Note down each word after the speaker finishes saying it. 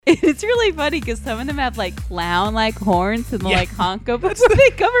It's really funny because some of them have like clown-like horns and they'll like honk over. They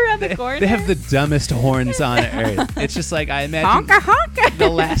come around the corner. They have the dumbest horns on earth. It's just like I imagine honka. the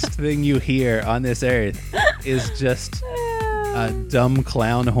last thing you hear on this earth is just a dumb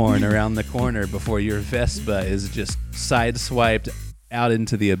clown horn around the corner before your Vespa is just sideswiped out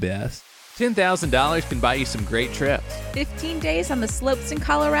into the abyss. $10,000 can buy you some great trips. 15 days on the slopes in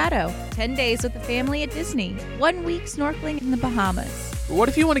Colorado. 10 days with the family at Disney. 1 week snorkeling in the Bahamas. But what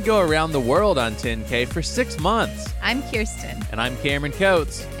if you want to go around the world on 10K for 6 months? I'm Kirsten. And I'm Cameron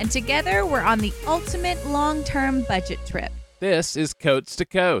Coates. And together we're on the ultimate long-term budget trip. This is Coates to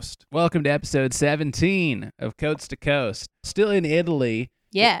Coast. Welcome to episode 17 of Coates to Coast. Still in Italy.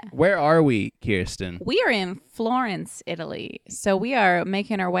 Yeah. Where are we, Kirsten? We are in Florence, Italy. So we are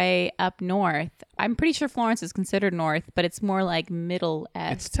making our way up north. I'm pretty sure Florence is considered north, but it's more like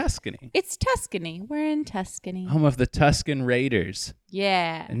middle-esque. It's Tuscany. It's Tuscany. We're in Tuscany. Home of the Tuscan Raiders.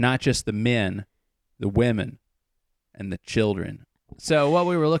 Yeah. And not just the men, the women, and the children. So what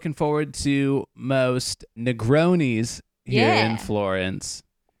we were looking forward to most, Negronis here in Florence,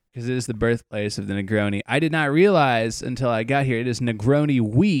 because it is the birthplace of the Negroni. I did not realize until I got here it is Negroni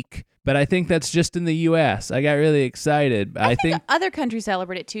Week, but I think that's just in the U.S. I got really excited. I think other countries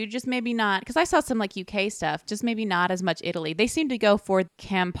celebrate it too, just maybe not, because I saw some like UK stuff, just maybe not as much Italy. They seem to go for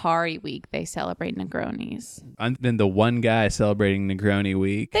Campari Week. They celebrate Negronis. I've been the one guy celebrating Negroni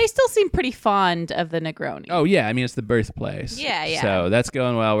Week. They still seem pretty fond of the Negroni. Oh, yeah. I mean, it's the birthplace. Yeah. So that's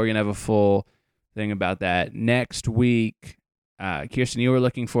going well. We're going to have a full thing about that next week. Kirsten, you were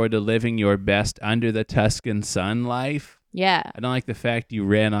looking forward to living your best under the Tuscan sun life. Yeah. I don't like the fact you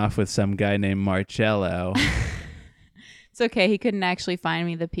ran off with some guy named Marcello. It's okay. He couldn't actually find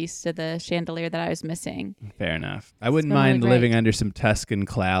me the piece to the chandelier that I was missing. Fair enough. I wouldn't mind living under some Tuscan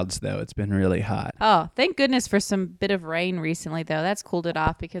clouds, though. It's been really hot. Oh, thank goodness for some bit of rain recently, though. That's cooled it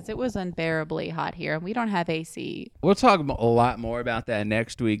off because it was unbearably hot here, and we don't have AC. We'll talk a lot more about that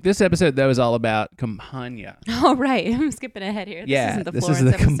next week. This episode, though, is all about Campania. Oh, right. I'm skipping ahead here. This isn't the this Florence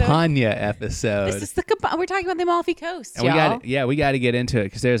is the episode. Campania episode. This is we're talking about the Amalfi Coast, and y'all. we got to get into it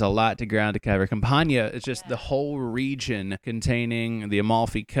because there's a lot to ground to cover. Campania is just the whole region containing the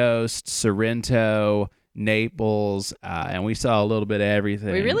Amalfi Coast, Sorrento, Naples, and we saw a little bit of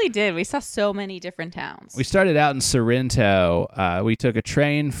everything. We really did. We saw so many different towns. We started out in Sorrento. We took a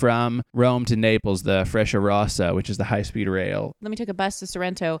train from Rome to Naples, the Frecciarossa, which is the high-speed rail. Then we took a bus to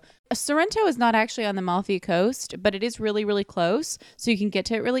Sorrento. Sorrento is not actually on the Amalfi Coast, but it is really, really close, so you can get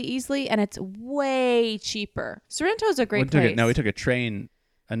to it really easily, and it's way cheaper. Sorrento is a great place. We took a train,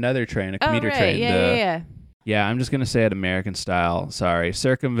 another train, a commuter train. Yeah. Yeah, I'm just going to say it American style. Sorry.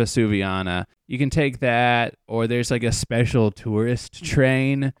 Circumvesuviana. You can take that, or there's like a special tourist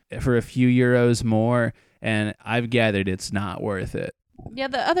train for a few euros more, and I've gathered it's not worth it. Yeah,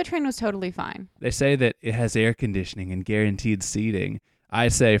 the other train was totally fine. They say that it has air conditioning and guaranteed seating. I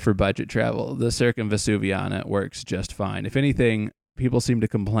say for budget travel, the Circumvesuviana works just fine. If anything, people seem to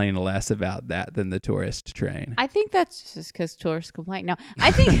complain less about that than the tourist train. I think that's just because tourists complain. No,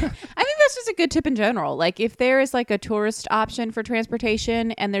 I think that's just a good tip in general. Like if there is like a tourist option for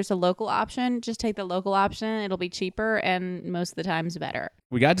transportation and there's a local option, just take the local option. It'll be cheaper and most of the times better.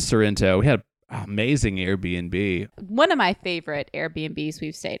 We got to Sorrento. We had an amazing Airbnb. One of my favorite Airbnbs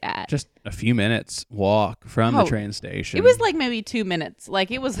we've stayed at. Just a few minutes walk from the train station. It was like maybe 2 minutes.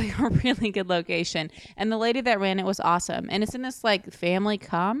 Like it was like a really good location. And the lady that ran it was awesome. And it's in this like family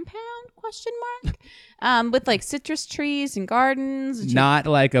compound, ? With like citrus trees and gardens. Not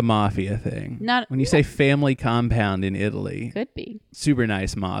like a mafia thing. When you say family compound in Italy. Could be. Super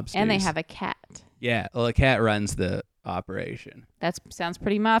nice mobsters. And they have a cat. Yeah. Well, a cat runs the operation. That sounds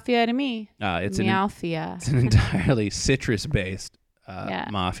pretty mafia to me. It's Meowfia. an entirely citrus-based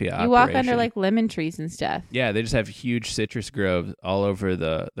mafia operation. You walk under like lemon trees and stuff. Yeah, they just have huge citrus groves all over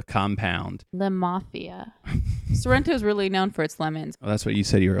the compound. The mafia. Sorrento is really known for its lemons. Well, that's what you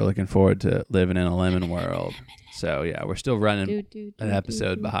said you were looking forward to living in a lemon world. So, yeah, we're still running an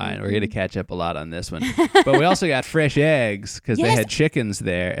episode behind. We're going to catch up a lot on this one. But we also got fresh eggs because they had chickens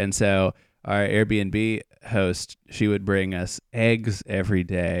there. And so our Airbnb host, she would bring us eggs every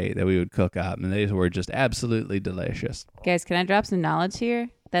day that we would cook up. And these were just absolutely delicious. Guys, can I drop some knowledge here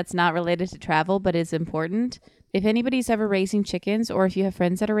that's not related to travel but is important? If anybody's ever raising chickens or if you have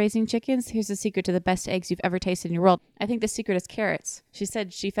friends that are raising chickens, here's the secret to the best eggs you've ever tasted in your world. I think the secret is carrots. She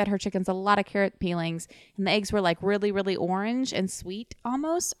said she fed her chickens a lot of carrot peelings and the eggs were like really, really orange and sweet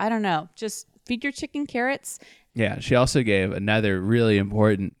almost. I don't know. Just feed your chicken carrots. Yeah, she also gave another really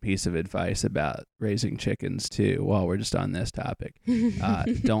important piece of advice about raising chickens too, while we're just on this topic.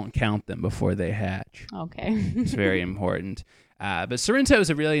 Don't count them before they hatch. Okay. It's very important. But Sorrento is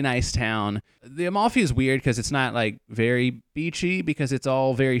a really nice town. The Amalfi is weird because it's not like very beachy because it's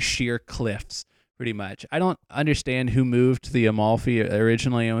all very sheer cliffs, pretty much. I don't understand who moved to the Amalfi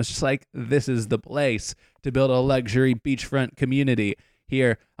originally and was just like, this is the place to build a luxury beachfront community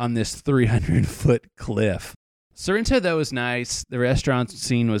here on this 300-foot cliff. Sorrento, though, was nice. The restaurant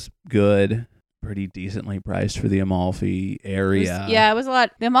scene was good. Pretty decently priced for the Amalfi area. It was a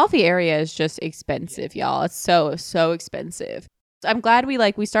lot. The Amalfi area is just expensive, y'all. It's so expensive. I'm glad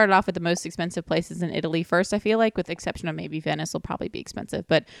we started off with the most expensive places in Italy first. I feel like, with the exception of maybe Venice will probably be expensive,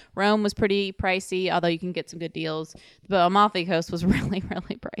 but Rome was pretty pricey, although you can get some good deals. But Amalfi Coast was really,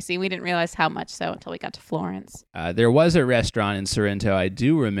 really pricey. We didn't realize how much so until we got to Florence. There was a restaurant in Sorrento I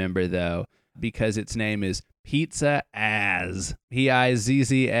do remember, though, because its name is Pizza Az.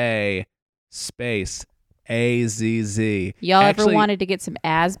 Pizza space AZZ. Y'all ever wanted to get some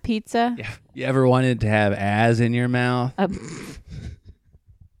Az pizza? Yeah. You ever wanted to have Az in your mouth?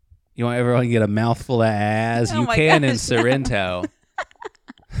 You ever want to get a mouthful of Az? You can in Sorrento.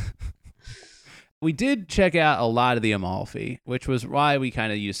 We did check out a lot of the Amalfi, which was why we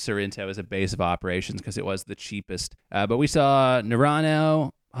kind of used Sorrento as a base of operations because it was the cheapest. But we saw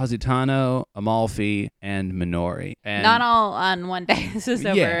Murano, Positano, Amalfi, and Minori. And not all on one day. This is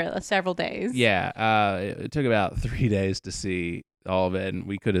over several days. Yeah. It took about 3 days to see all of it, and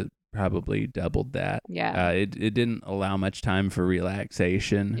we could have probably doubled that. Yeah. It didn't allow much time for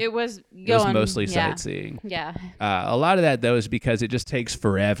relaxation. It was mostly sightseeing. Yeah. A lot of that, though, is because it just takes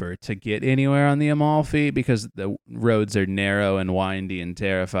forever to get anywhere on the Amalfi because the roads are narrow and windy and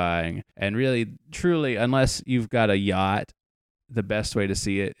terrifying. And really, truly, unless you've got a yacht, the best way to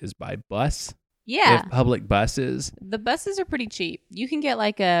see it is by bus. Yeah. Public buses. The buses are pretty cheap. You can get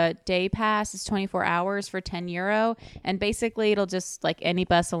like a day pass. It's 24 hours for €10. And basically it'll just like any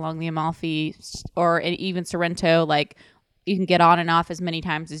bus along the Amalfi or even Sorrento, like you can get on and off as many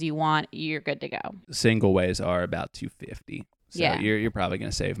times as you want. You're good to go. Single ways are about $250. So you're probably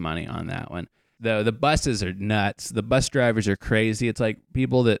going to save money on that one. Though the buses are nuts. The bus drivers are crazy. It's like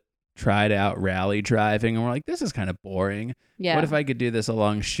people that tried out rally driving and we're like, this is kind of boring. Yeah. What if I could do this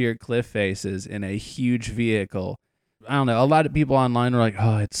along sheer cliff faces in a huge vehicle? I don't know. A lot of people online were like,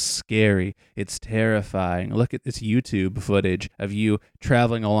 oh, it's scary. It's terrifying. Look at this YouTube footage of you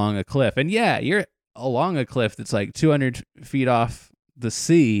traveling along a cliff. And yeah, you're along a cliff that's like 200 feet off the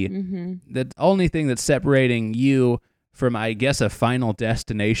sea. Mm-hmm. The only thing that's separating you from, I guess, a Final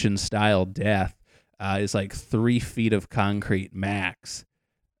Destination style death is like 3 feet of concrete max.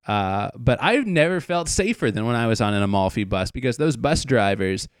 But I've never felt safer than when I was on an Amalfi bus because those bus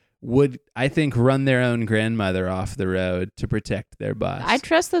drivers would, I think, run their own grandmother off the road to protect their bus. I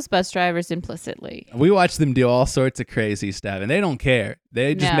trust those bus drivers implicitly. We watch them do all sorts of crazy stuff, and they don't care.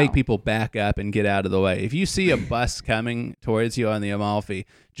 They just make people back up and get out of the way. If you see a bus coming towards you on the Amalfi,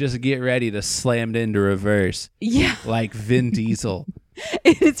 just get ready to slam it into reverse. Yeah. Like Vin Diesel.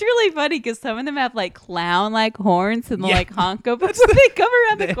 It's really funny because some of them have like clown-like horns and like honka before they come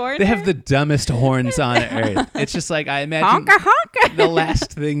around the corner. They have the dumbest horns on earth. It's just like, I imagine honka. The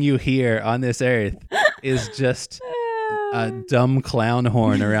last thing you hear on this earth is just a dumb clown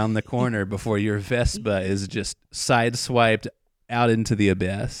horn around the corner before your Vespa is just sideswiped out into the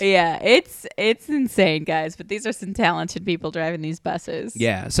abyss. Yeah, it's insane, guys. But these are some talented people driving these buses.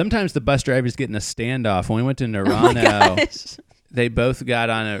 Yeah, sometimes the bus drivers get in a standoff. When we went to Murano, they both got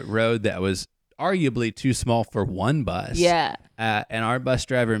on a road that was arguably too small for one bus. Yeah. And our bus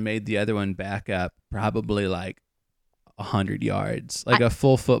driver made the other one back up probably like 100 yards, like a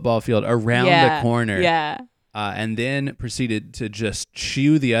full football field around the corner. Yeah. And then proceeded to just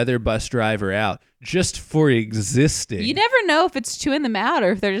chew the other bus driver out just for existing. You never know if it's chewing them out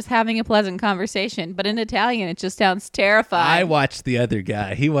or if they're just having a pleasant conversation. But in Italian, it just sounds terrifying. I watched the other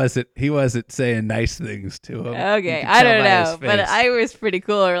guy. He wasn't saying nice things to him. Okay, I don't know, but I was pretty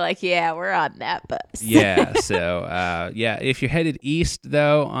cool. We're like, yeah, we're on that bus. Yeah. So, if you're headed east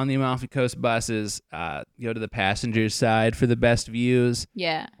though on the Amalfi Coast buses, go to the passenger's side for the best views.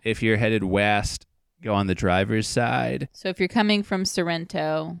 Yeah. If you're headed west, go on the driver's side. So if you're coming from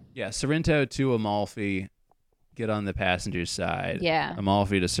Sorrento. Yeah, Sorrento to Amalfi, get on the passenger's side. Yeah.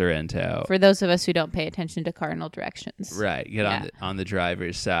 Amalfi to Sorrento. For those of us who don't pay attention to cardinal directions. Right, get on the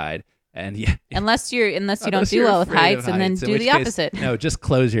driver's side. And yeah. Unless you don't do well with heights, and then do the opposite. No, just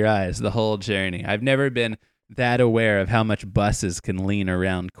close your eyes the whole journey. I've never been that aware of how much buses can lean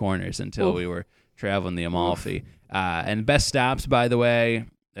around corners until we were traveling the Amalfi. And best stops, by the way,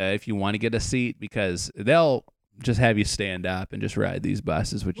 if you want to get a seat, because they'll just have you stand up and just ride these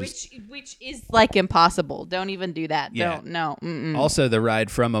buses, which is like impossible. Don't even do that. Yeah. Don't, no. Mm-mm. Also, the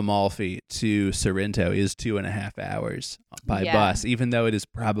ride from Amalfi to Sorrento is 2.5 hours by bus, even though it is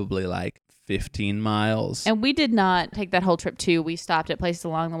probably like 15 miles. And we did not take that whole trip too. We stopped at places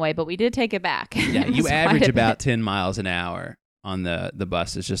along the way, but we did take it back. Yeah, you average about 10 miles an hour on the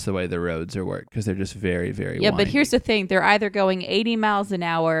bus. It's just the way the roads are worked because they're just very, very windy. But here's the thing. They're either going 80 miles an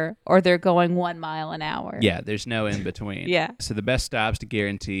hour or they're going 1 mile an hour. Yeah, there's no in between. Yeah. So the best stops to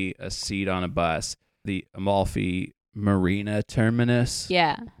guarantee a seat on a bus, the Amalfi Marina Terminus.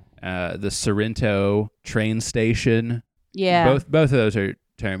 Yeah. The Sorrento train station. Yeah. Both of those are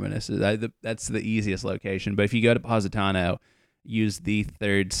terminuses. That's the easiest location. But if you go to Positano, use the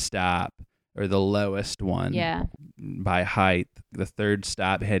third stop or the lowest one by height, the third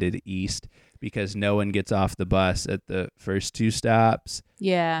stop headed east, because no one gets off the bus at the first two stops.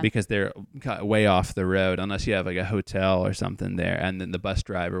 Yeah. Because they're way off the road, unless you have like a hotel or something there. And then the bus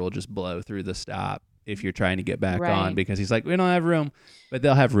driver will just blow through the stop if you're trying to get back on, because he's like, we don't have room. But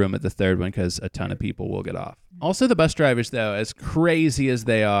they'll have room at the third one because a ton of people will get off. Also, the bus drivers, though, as crazy as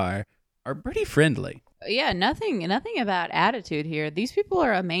they are pretty friendly. Yeah, nothing about attitude here. These people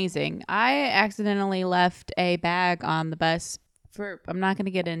are amazing. I accidentally left a bag on the bus I'm not going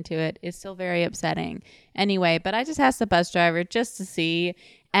to get into it. It's still very upsetting. Anyway, but I just asked the bus driver just to see,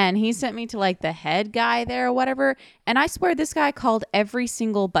 and he sent me to like the head guy there or whatever. And I swear this guy called every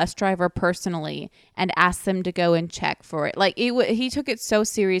single bus driver personally and asked them to go and check for it. Like he took it so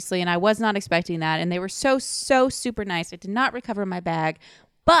seriously, and I was not expecting that. And they were so super nice. I did not recover my bag,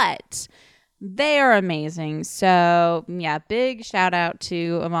 but they are amazing. So yeah, big shout out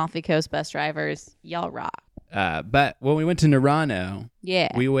to Amalfi Coast bus drivers. Y'all rock. But when we went to Nerano,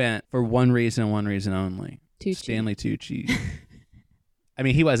 we went for one reason only. Tucci. Stanley Tucci. I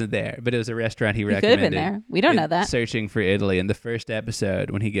mean, he wasn't there, but it was a restaurant he recommended. Could have been there. We don't know that. Searching for Italy. In the first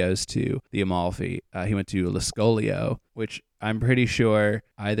episode, when he goes to the Amalfi, he went to L'Ascolio, which I'm pretty sure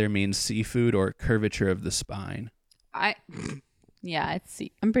either means seafood or curvature of the spine. Yeah,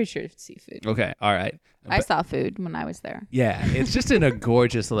 I'm pretty sure it's seafood. Okay, all right. I saw food when I was there. Yeah, it's just in a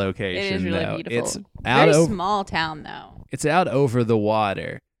gorgeous location. It is really though. beautiful. It's very small town, though. It's out over the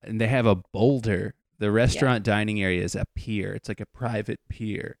water, and they have a boulder. The restaurant dining area is a pier. It's like a private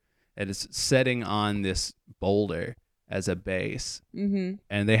pier, and it's setting on this boulder as a base. Mm-hmm.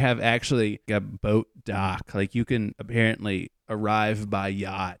 And they have actually a boat dock. Like you can apparently arrive by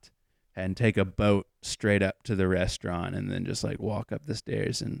yacht and take a boat straight up to the restaurant and then just like walk up the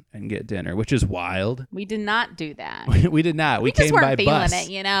stairs and get dinner, which is wild. We did not do that. We did not. We came by bus. We just weren't feeling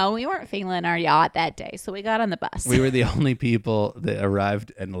it, you know. We weren't feeling our yacht that day, so we got on the bus. We were the only people that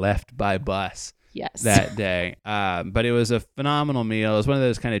arrived and left by bus. Yes. That day. But it was a phenomenal meal. It was one of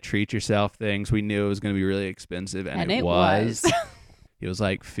those kind of treat yourself things. We knew it was going to be really expensive, and it was. It was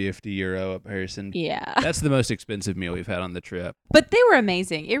like €50 a person. Yeah. That's the most expensive meal we've had on the trip. But they were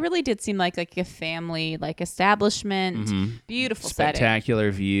amazing. It really did seem like a family, like establishment. Mm-hmm. Beautiful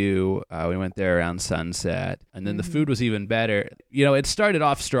Spectacular view. We went there around sunset. And then the food was even better. You know, it started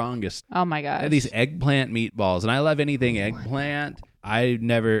off strongest. Oh my gosh. They had these eggplant meatballs. And I love anything eggplant. I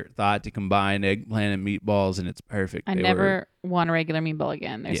never thought to combine eggplant and meatballs, and it's perfect. I never want a regular meatball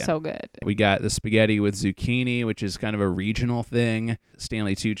again. They're so good. We got the spaghetti with zucchini, which is kind of a regional thing.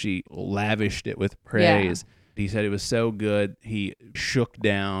 Stanley Tucci lavished it with praise. Yeah. He said it was so good, he shook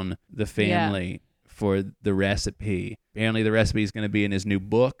down the family for the recipe. Apparently the recipe is going to be in his new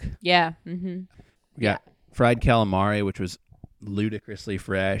book. Yeah. Mm-hmm. We got fried calamari, which was ludicrously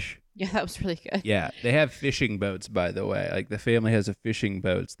fresh. Yeah, that was really good. Yeah, they have fishing boats, by the way. Like the family has a fishing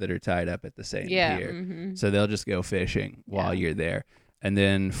boats that are tied up at the same pier. Mm-hmm. So they'll just go fishing while you're there. And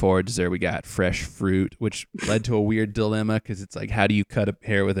then for dessert, we got fresh fruit, which led to a weird dilemma because it's like, how do you cut a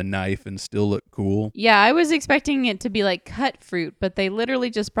pear with a knife and still look cool? Yeah, I was expecting it to be like cut fruit, but they literally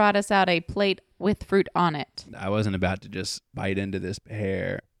just brought us out a plate with fruit on it. I wasn't about to just bite into this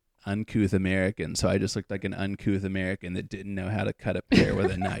pear. Uncouth American, so I just looked like an uncouth American that didn't know how to cut a pear with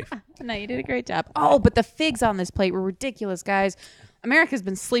a knife. No, you did a great job. Oh, but the figs on this plate were ridiculous, guys. America's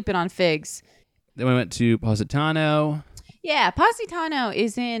been sleeping on figs. Then we went to Positano. Yeah, Positano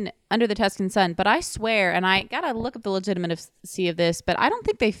is in Under the Tuscan Sun, but I swear, and I gotta look up the legitimacy of this, but I don't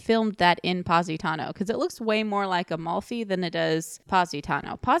think they filmed that in Positano because it looks way more like Amalfi than it does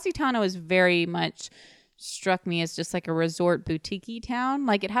Positano. Positano is very much struck me as just like a resort boutique-y town.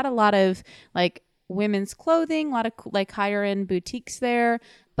 Like it had a lot of like women's clothing, a lot of like higher end boutiques there,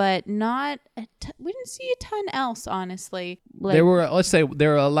 but not we didn't see a ton else, honestly. Like, there were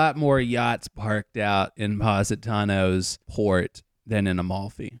a lot more yachts parked out in Positano's port than in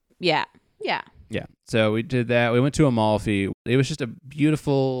Amalfi. Yeah. Yeah. So we did that. We went to Amalfi. It was just a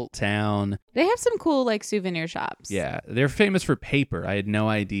beautiful town. They have some cool like souvenir shops. Yeah. They're famous for paper. I had no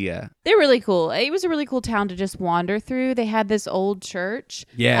idea. They're really cool. It was a really cool town to just wander through. They had this old church.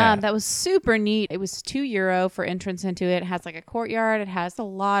 Yeah. That was super neat. It was €2 for entrance into it. It has like a courtyard. It has a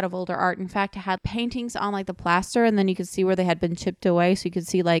lot of older art. In fact, it had paintings on like the plaster, and then you could see where they had been chipped away. So you could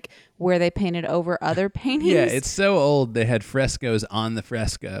see like where they painted over other paintings. Yeah. It's so old. They had frescoes on the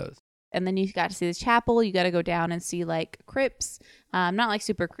frescoes. And then you got to see the chapel. You got to go down and see like crypts, not like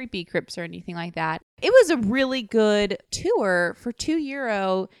super creepy crypts or anything like that. It was a really good tour for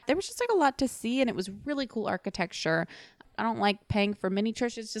 €2. There was just like a lot to see, and it was really cool architecture. I don't like paying for mini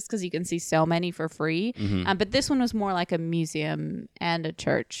churches just because you can see so many for free. Mm-hmm. But this one was more like a museum and a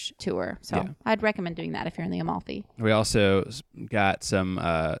church tour. So Yeah. I'd recommend doing that if you're in the Amalfi. We also got some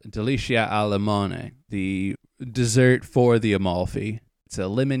Delicia al limone, the dessert for the Amalfi. It's a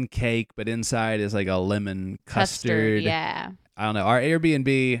lemon cake, but inside is like a lemon custard. Yeah. I don't know. Our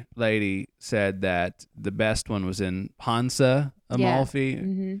Airbnb lady said that the best one was in Panza Amalfi,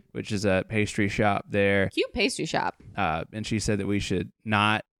 Mm-hmm. which is a pastry shop there. Cute pastry shop. And she said that we should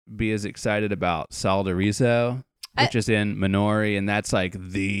not be as excited about Sal de Riso, which is in Minori, and that's like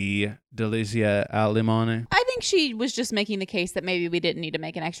the Delicia al limone. I think she was just making the case that maybe we didn't need to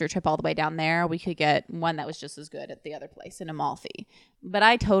make an extra trip all the way down there. We could get one that was just as good at the other place in Amalfi. But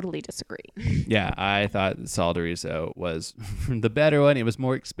I totally disagree. Yeah, I thought Sal de Riso was the better one. It was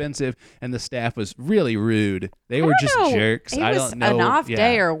more expensive, and the staff was really rude. They were just jerks. It I was don't know. an off yeah.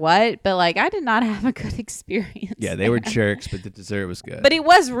 day or what, but like I did not have a good experience. Yeah, they were jerks, but the dessert was good. But it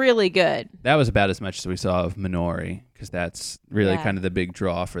was really good. That was about as much as we saw of Minori, because that's really Yeah. kind of the big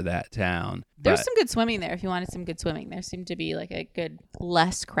draw for that town. There's But some good swimming there if you wanted some good swimming. There seemed to be like a good,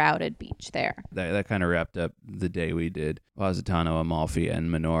 less crowded beach there. that kind of wrapped up the day we did Positano, Amalfi, and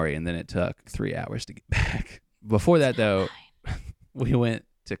Minori, and then it took 3 hours to get back. Before that, though, we went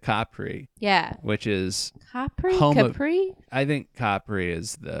to Capri, Yeah. which is Capri? Home of- Capri? I think Capri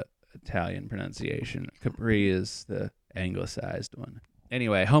is the Italian pronunciation. Capri is the anglicized one.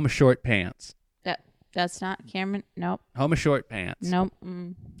 Anyway, home of short pants. That's not Cameron. Nope. Home of short pants. Nope.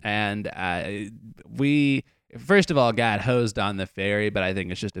 And we, first of all, got hosed on the ferry, but I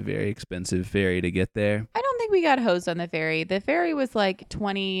think it's just a very expensive ferry to get there. I don't think we got hosed on the ferry. The ferry was like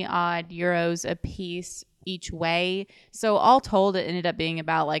 20 odd euros a piece each way. So all told, it ended up being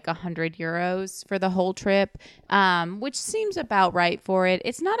about like €100 for the whole trip, which seems about right for it.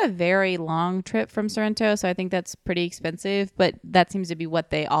 It's not a very long trip from Sorrento, so I think that's pretty expensive, but that seems to be what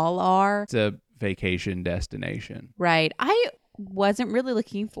they all are. It's a vacation destination. Right. I wasn't really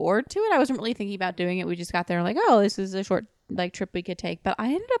looking forward to it. I wasn't really thinking about doing it. We just got there like, oh, this is a short like trip we could take. But I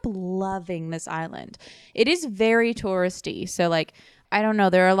ended up loving this island. It is very touristy. So like, I don't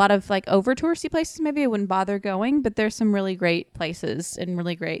know. There are a lot of like over touristy places. Maybe I wouldn't bother going, but there's some really great places and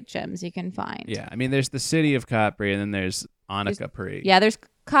really great gems you can find. Yeah. I mean, there's the city of Capri, and then there's Anacapri. Yeah, there's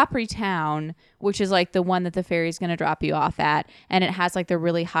Capri Town, which is like the one that the ferry is going to drop you off at, and it has like the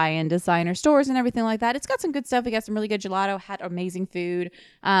really high-end designer stores and everything like that. It's got some good stuff. We got some really good gelato, had amazing food.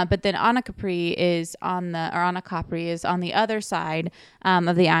 But then Anacapri is on the other side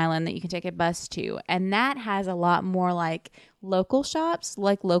of the island that you can take a bus to, and that has a lot more like local shops,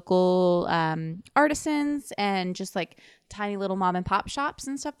 like local artisans, and just like tiny little mom and pop shops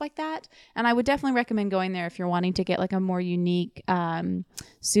and stuff like that. And I would definitely recommend going there if you're wanting to get like a more unique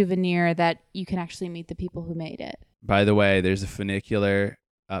souvenir that you can actually meet the people who made it. By the way, there's a funicular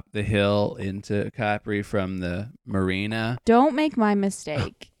up the hill into Capri from the marina. Don't make my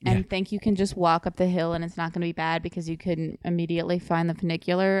mistake Yeah. and think you can just walk up the hill and it's not going to be bad because you couldn't immediately find the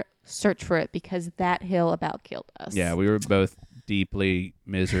funicular. Search for it, because that hill about killed us. Yeah, we were both deeply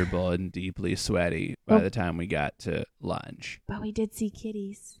miserable and deeply sweaty by the time we got to lunch. But we did see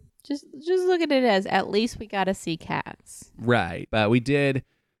kitties. Just look at it as at least we got to see cats. Right. But we did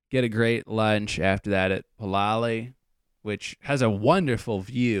get a great lunch after that at Palali, which has a wonderful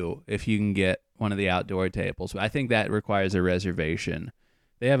view if you can get one of the outdoor tables. I think that requires a reservation.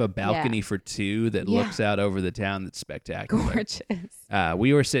 They have a balcony for two that looks out over the town that's spectacular. Gorgeous.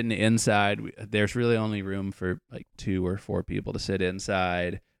 We were sitting inside. There's really only room for like 2 or 4 people to sit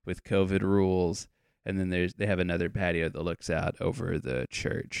inside with COVID rules. And then they have another patio that looks out over the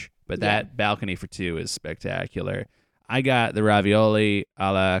church. But that balcony for 2 is spectacular. I got the ravioli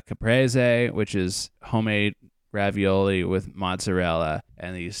alla caprese, which is homemade ravioli with mozzarella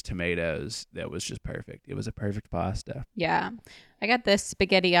and these tomatoes. That was just perfect. It was a perfect pasta. Yeah. I got this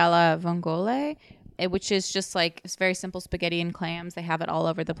spaghetti alla vongole, which is just like it's very simple spaghetti and clams. They have it all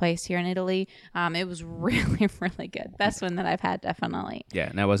over the place here in Italy. It was really, really good. Best one that I've had, definitely. Yeah,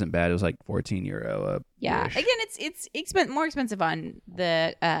 and that wasn't bad. It was like €14. Yeah, again, it's more expensive on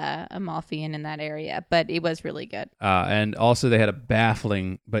the Amalfi and in that area, but it was really good. And also they had a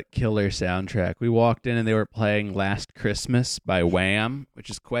baffling but killer soundtrack. We walked in and they were playing Last Christmas by Wham, which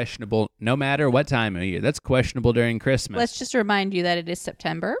is questionable no matter what time of year. That's questionable during Christmas. Let's just remind you that it is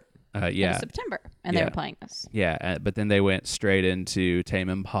September. Yeah. September, and they were playing this. Yeah, but then they went straight into Tame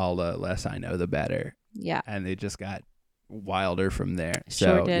Impala, Less I Know the Better. Yeah. And they just got wilder from there.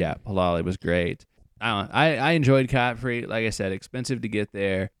 Sure So, did. yeah, Palali was great. I enjoyed Capri. Like I said, expensive to get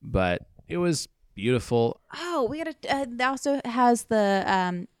there, but it was beautiful. Oh, we got to. It also has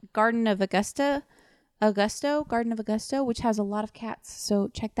the Garden of Garden of Augusto, which has a lot of cats. So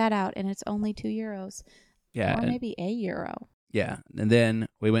check that out, and it's only €2. Yeah. Or maybe €1. Yeah. And then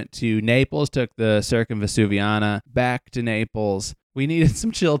we went to Naples, took the Circumvesuviana back to Naples. We needed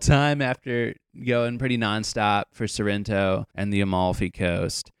some chill time after going pretty nonstop for Sorrento and the Amalfi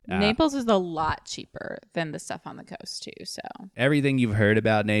Coast. Naples is a lot cheaper than the stuff on the coast, too. So everything you've heard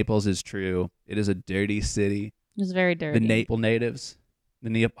about Naples is true. It is a dirty city. it's very dirty. The Naples natives, the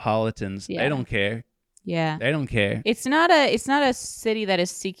Neapolitans, Yeah. they don't care. Yeah. They don't care. It's not a city that is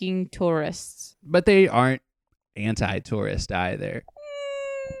seeking tourists. But they aren't anti-tourist either.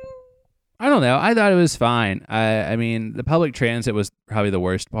 I don't know. I thought it was fine. I mean, the public transit was probably the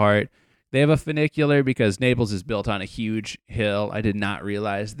worst part. They have a funicular because Naples is built on a huge hill. I did not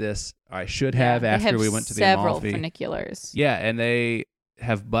realize this. I should have after we went to the Amalfi. Several funiculars. Yeah, and they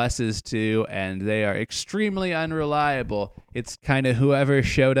have buses too, and they are extremely unreliable. It's kind of whoever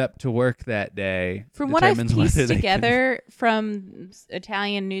showed up to work that day. From what I've determines pieced whether they can- together from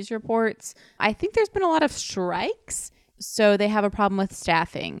Italian news reports, I think there's been a lot of strikes. So they have a problem with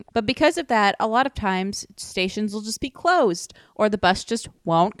staffing. But because of that, a lot of times stations will just be closed or the bus just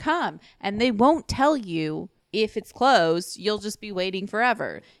won't come. And they won't tell you if it's closed. You'll just be waiting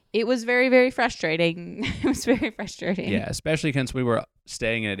forever. It was very, very frustrating. It was very frustrating. Yeah, especially since we were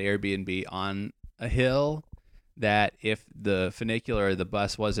staying at an Airbnb on a hill that if the funicular or the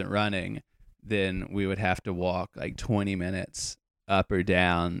bus wasn't running, then we would have to walk like 20 minutes up or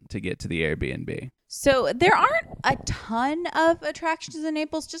down to get to the Airbnb. So there aren't a ton of attractions in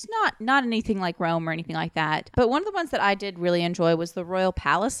Naples, just not anything like Rome or anything like that. But one of the ones that I did really enjoy was the Royal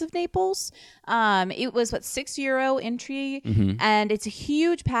Palace of Naples. It was €6 entry, and it's a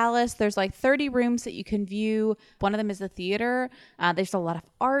huge palace. There's like 30 rooms that you can view. One of them is the theater. There's a lot of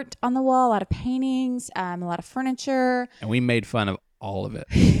art on the wall, a lot of paintings, a lot of furniture. And we made fun of all of it.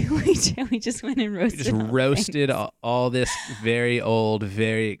 we just went and roasted. We just all the roasted things. all this very old,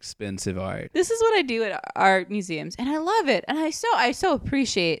 very expensive art. This is what I do at art museums, and I love it. And I so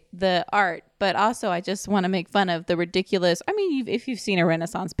appreciate the art, but also I just want to make fun of the ridiculous. I mean, if you've seen a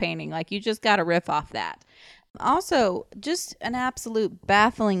Renaissance painting, like you just got to riff off that. Also, just an absolute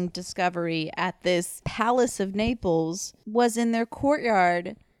baffling discovery at this Palace of Naples was in their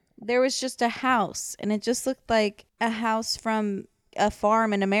courtyard. There was just a house, and it just looked like a house from a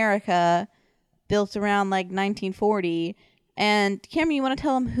farm in America built around like 1940. And Cameron, you want to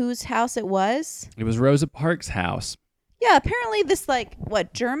tell them whose house it was? It was Rosa Parks' house. Yeah, apparently this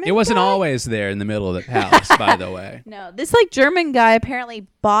German It wasn't guy? always there in the middle of the palace, by the way. No, this German guy apparently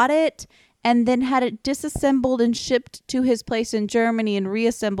bought it and then had it disassembled and shipped to his place in Germany and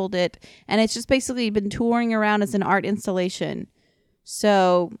reassembled it. And it's just basically been touring around as an art installation.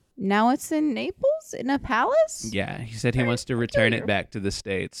 So now it's in Naples in a palace? Yeah, he said he wants to return it back to the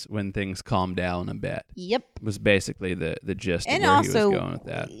States when things calm down a bit. Yep. Was basically the gist And of where also he was going with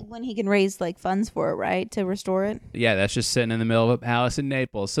that. when he can raise funds for it, right? To restore it. Yeah, that's just sitting in the middle of a palace in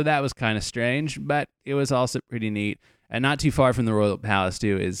Naples. So that was kind of strange, but it was also pretty neat. And not too far from the Royal Palace,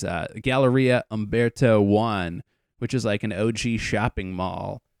 too, is Galleria Umberto I, which is like an OG shopping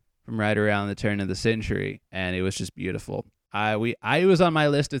mall from right around the turn of the century. And it was just beautiful. I was on my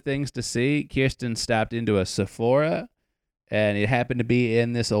list of things to see. Kirsten stopped into a Sephora, and it happened to be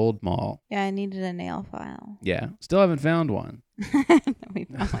in this old mall. Yeah, I needed a nail file. Yeah, still haven't found one. We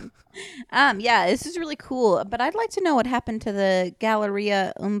found one. Yeah, this is really cool. But I'd like to know what happened to the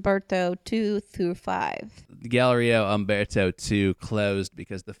Galleria Umberto 2 through 5. The Galleria Umberto II closed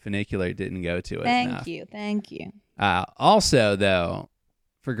because the funicular didn't go to it enough. Thank you. Also, though,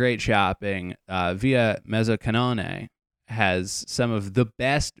 for great shopping, Via Mezzocanone has some of the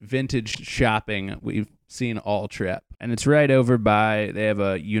best vintage shopping we've seen all trip. And it's right over by, they have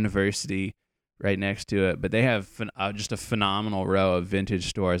a university right next to it, but they have just a phenomenal row of vintage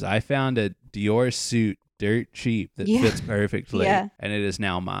stores. I found a Dior suit dirt cheap that fits perfectly. And it is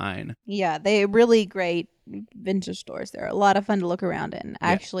now mine. Yeah, they're really great vintage stores. They're a lot of fun to look around in.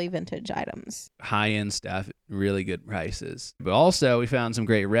 Actually, vintage items. High-end stuff, really good prices. But also, we found some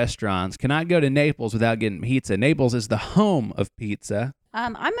great restaurants. Cannot go to Naples without getting pizza. Naples is the home of pizza.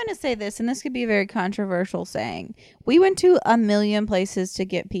 I'm going to say this, and this could be a very controversial saying. We went to a million places to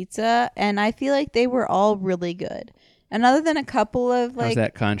get pizza, and I feel like they were all really good. And other than a couple of How's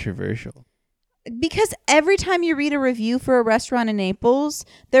that controversial? Because every time you read a review for a restaurant in Naples,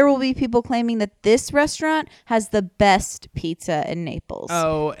 there will be people claiming that this restaurant has the best pizza in Naples.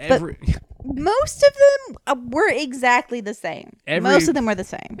 Oh, most of them were exactly the same. Most of them were the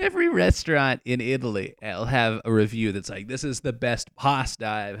same. Every restaurant in Italy will have a review that's like, this is the best pasta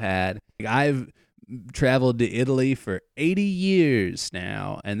I've had. I've traveled to Italy for 80 years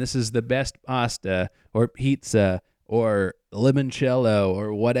now, and this is the best pasta or pizza or limoncello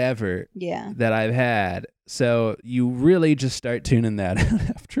or whatever that I've had. So you really just start tuning that out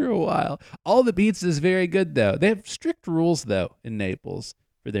after a while. All the pizza is very good, though. They have strict rules, though, in Naples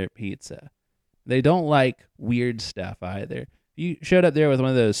for their pizza. They don't like weird stuff either. If you showed up there with one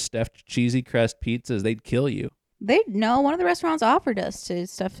of those stuffed cheesy crust pizzas, they'd kill you. One of the restaurants offered us to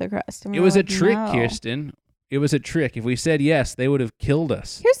stuff the crust. It was a trick, Kirsten. It was a trick. If we said yes, they would have killed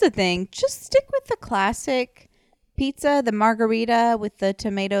us. Here's the thing. Just stick with the classic pizza, the margarita with the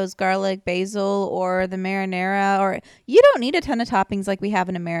tomatoes, garlic, basil, or the marinara. Or you don't need a ton of toppings like we have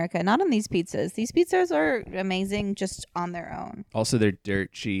in America. Not on these pizzas. These pizzas are amazing just on their own. Also, they're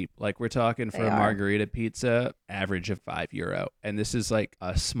dirt cheap. Like, we're talking for a margarita pizza, average of €5. And this is like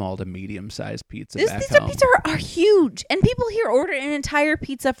a small to medium sized pizza back home. These pizzas are huge. And people here order an entire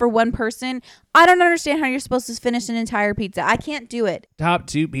pizza for one person. I don't understand how you're supposed to finish an entire pizza. I can't do it. Top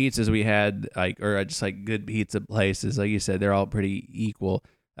two pizzas we had, or just like good pizza places, like you said, they're all pretty equal.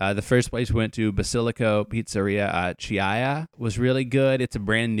 The first place we went to, Basilico Pizzeria Chiaia, was really good. It's a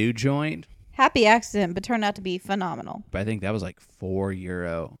brand new joint. Happy accident, but turned out to be phenomenal. But I think that was like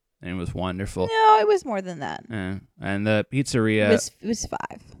 €4, and it was wonderful. No, it was more than that. And the pizzeria... It was 5.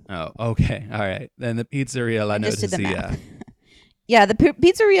 Oh, okay. All right. Then the Pizzeria La Notizia. Yeah, the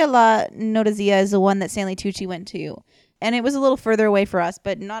Pizzeria La Notizia is the one that Stanley Tucci went to. And it was a little further away for us,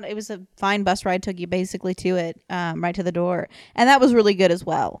 but it was a fine bus ride, took you basically to it, right to the door. And that was really good as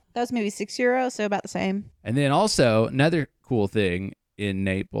well. That was maybe €6, so about the same. And then also, another cool thing in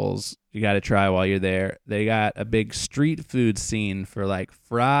Naples, you got to try while you're there. They got a big street food scene for like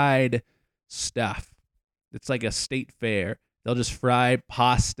fried stuff. It's like a state fair. They'll just fry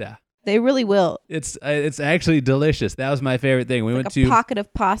pasta. They really will. It's actually delicious. That was my favorite thing. We went to a pocket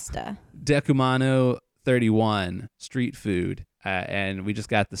of pasta. Decumano 31 street food, and we just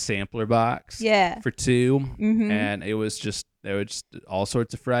got the sampler box for 2, and there was just all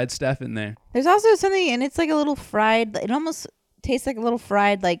sorts of fried stuff in there. There's also something, and it's like a little fried, it almost tastes like a little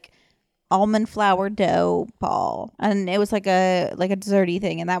fried like almond flour dough ball, and it was like a desserty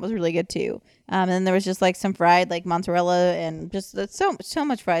thing, and that was really good too. And then there was just like some fried like mozzarella and just so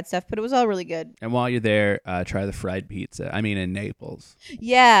much fried stuff, but it was all really good. And while you're there, try the fried pizza. I mean, in Naples.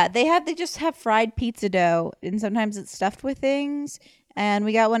 Yeah, they just have fried pizza dough, and sometimes it's stuffed with things. And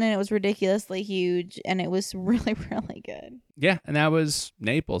we got one, and it was ridiculously huge, and it was really, really good. Yeah, and that was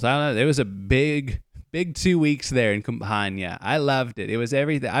Naples. I don't know. It was a big 2 weeks there in Campania. I loved it. It was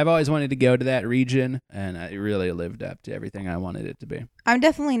everything. I've always wanted to go to that region, and it really lived up to everything I wanted it to be. I'm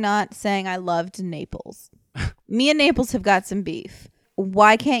definitely not saying I loved Naples. Me and Naples have got some beef.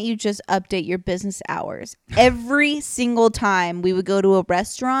 Why can't you just update your business hours? Every single time we would go to a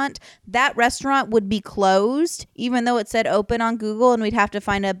restaurant, that restaurant would be closed, even though it said open on Google, and we'd have to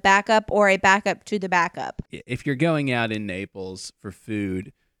find a backup or a backup to the backup. If you're going out in Naples for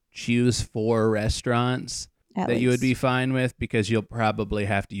food, choose 4 restaurants that you would be fine with, because you'll probably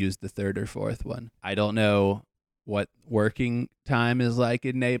have to use the 3rd or 4th one. I don't know what working time is like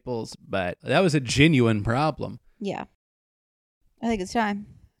in Naples, but that was a genuine problem. Yeah. I think it's time.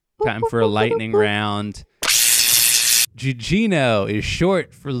 Time for a lightning round. Gigino is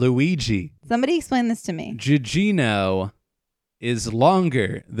short for Luigi. Somebody explain this to me. Gigino is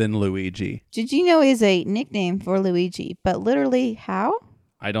longer than Luigi. Gigino is a nickname for Luigi, but literally how?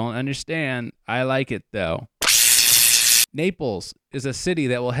 I don't understand. I like it, though. Naples is a city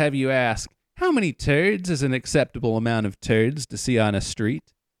that will have you ask, how many turds is an acceptable amount of turds to see on a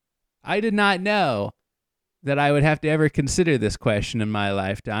street? I did not know that I would have to ever consider this question in my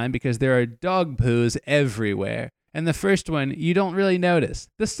lifetime, because there are dog poos everywhere. And the first one, you don't really notice.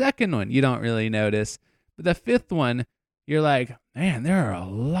 The second one, you don't really notice. But the 5th one, you're like, man, there are a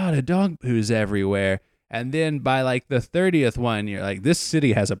lot of dog poos everywhere. And then by like the 30th one, you're like, this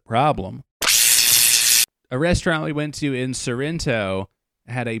city has a problem. A restaurant we went to in Sorrento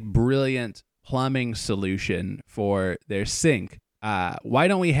had a brilliant plumbing solution for their sink. Why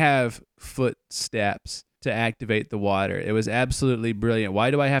don't we have footsteps to activate the water? It was absolutely brilliant.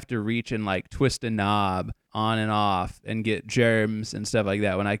 Why do I have to reach and like twist a knob on and off and get germs and stuff like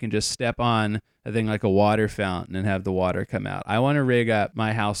that when I can just step on a thing like a water fountain and have the water come out? I want to rig up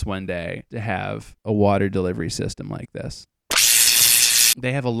my house one day to have a water delivery system like this.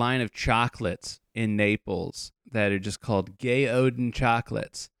 They have a line of chocolates in Naples that are just called Gay Odin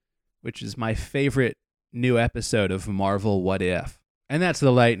chocolates, which is my favorite new episode of Marvel What If. And that's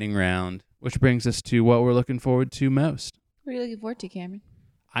the lightning round, which brings us to what we're looking forward to most. What are you looking forward to, Cameron?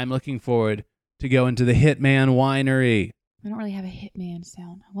 I'm looking forward to going to the Hitman Winery. I don't really have a Hitman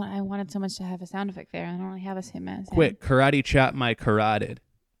sound. I wanted so much to have a sound effect there. I don't really have a Hitman sound. Quick, karate chop my carotid.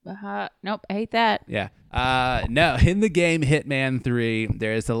 Nope, I hate that. Yeah. No, in the game Hitman 3,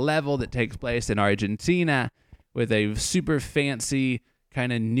 there is a level that takes place in Argentina with a super fancy,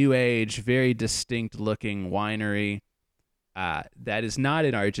 kind of new age, very distinct looking winery. That is not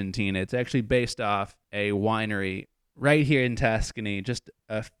in Argentina. It's actually based off a winery right here in Tuscany, just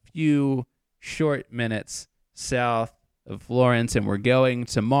a few short minutes south of Florence, and we're going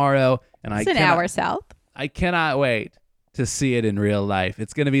tomorrow. And It's an hour south. I cannot wait to see it in real life.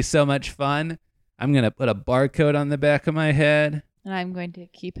 It's going to be so much fun. I'm going to put a barcode on the back of my head. And I'm going to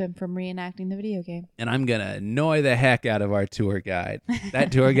keep him from reenacting the video game. And I'm going to annoy the heck out of our tour guide.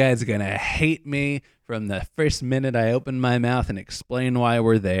 That tour guide's going to hate me from the first minute I open my mouth and explain why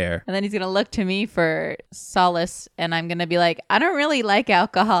we're there. And then he's going to look to me for solace, and I'm going to be like, I don't really like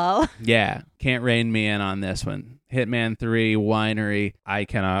alcohol. Yeah, can't rein me in on this one. Hitman 3, Winery, I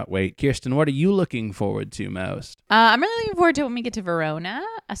cannot wait. Kirsten, what are you looking forward to most? I'm really looking forward to when we get to Verona.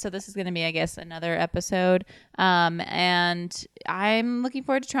 So this is going to be, I guess, another episode. And I'm looking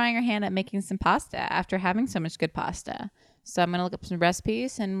forward to trying our hand at making some pasta after having so much good pasta. So I'm going to look up some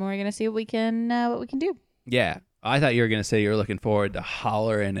recipes, and we're going to see what we can do. Yeah, I thought you were going to say you were looking forward to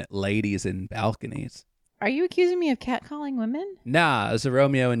hollering at ladies in balconies. Are you accusing me of catcalling women? Nah, it was a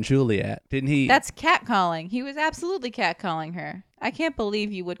Romeo and Juliet. Didn't he? That's catcalling. He was absolutely catcalling her. I can't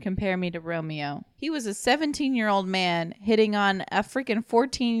believe you would compare me to Romeo. He was a 17-year-old man hitting on a freaking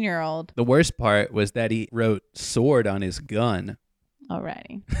 14-year-old. The worst part was that he wrote sword on his gun.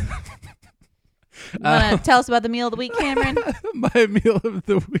 Alrighty. You want to tell us about the meal of the week, Cameron? My meal of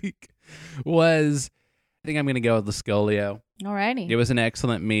the week was, I think I'm going to go with Lascolio. Alrighty. It was an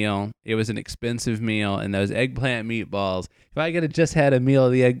excellent meal. It was an expensive meal. And those eggplant meatballs, if I could have just had a meal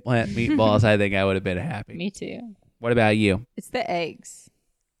of the eggplant meatballs, I think I would have been happy. Me too. What about you? It's the eggs.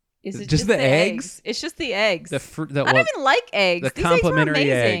 Is it just the eggs? It's just the eggs. I don't even like eggs. The These complimentary eggs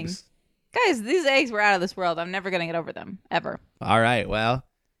were amazing. eggs. Guys, these eggs were out of this world. I'm never going to get over them. Ever. All right. Well,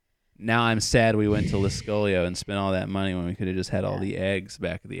 now I'm sad we went to Lascolio and spent all that money when we could have just had all the eggs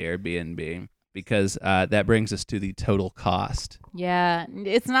back at the Airbnb. Because that brings us to the total cost. Yeah,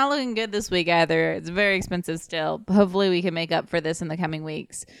 it's not looking good this week either. It's very expensive still. Hopefully we can make up for this in the coming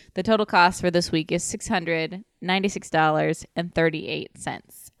weeks. The total cost for this week is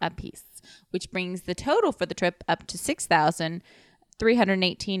 $696.38 a piece, which brings the total for the trip up to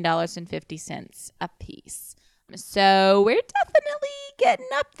 $6,318.50 a piece. So we're definitely getting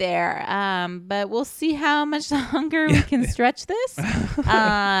up there, but we'll see how much longer we can stretch this,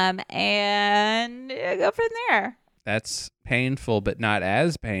 and go from there. That's painful, but not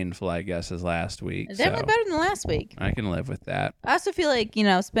as painful, I guess, as last week. Definitely better than last week. I can live with that. I also feel like,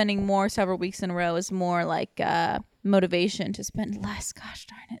 spending more several weeks in a row is more like motivation to spend less. Gosh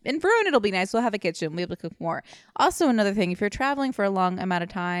darn it. In Verona, it'll be nice. We'll have a kitchen. We'll be able to cook more. Also, another thing, if you're traveling for a long amount of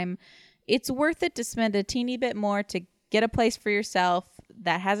time, it's worth it to spend a teeny bit more to get a place for yourself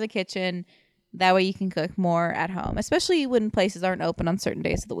that has a kitchen. That way you can cook more at home, especially when places aren't open on certain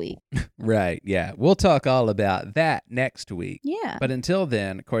days of the week. Right, yeah. We'll talk all about that next week. Yeah. But until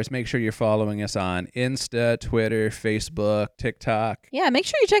then, of course, make sure you're following us on Insta, Twitter, Facebook, TikTok. Yeah, make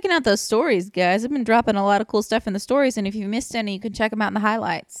sure you're checking out those stories, guys. I've been dropping a lot of cool stuff in the stories, and if you missed any, you can check them out in the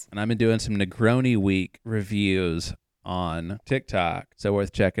highlights. And I've been doing some Negroni Week reviews on TikTok, so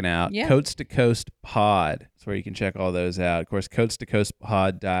worth checking out. Yeah. Coast to Coast Pod. That's where you can check all those out. Of course,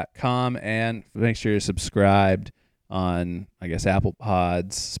 coasttocoastpod.com, and make sure you're subscribed on, I guess, Apple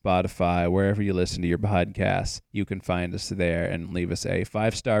Pods, Spotify, wherever you listen to your podcasts. You can find us there and leave us a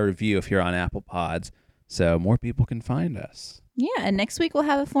 5-star review if you're on Apple Pods, so more people can find us. Yeah, and next week we'll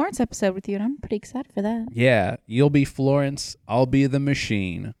have a Florence episode with you, and I'm pretty excited for that. Yeah, you'll be Florence, I'll be the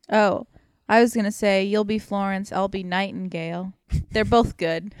machine. Oh, I was going to say, you'll be Florence, I'll be Nightingale. They're both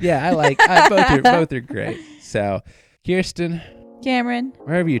good. Yeah, both are great. So, Kirsten, Cameron,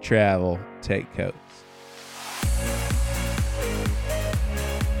 wherever you travel, take coach.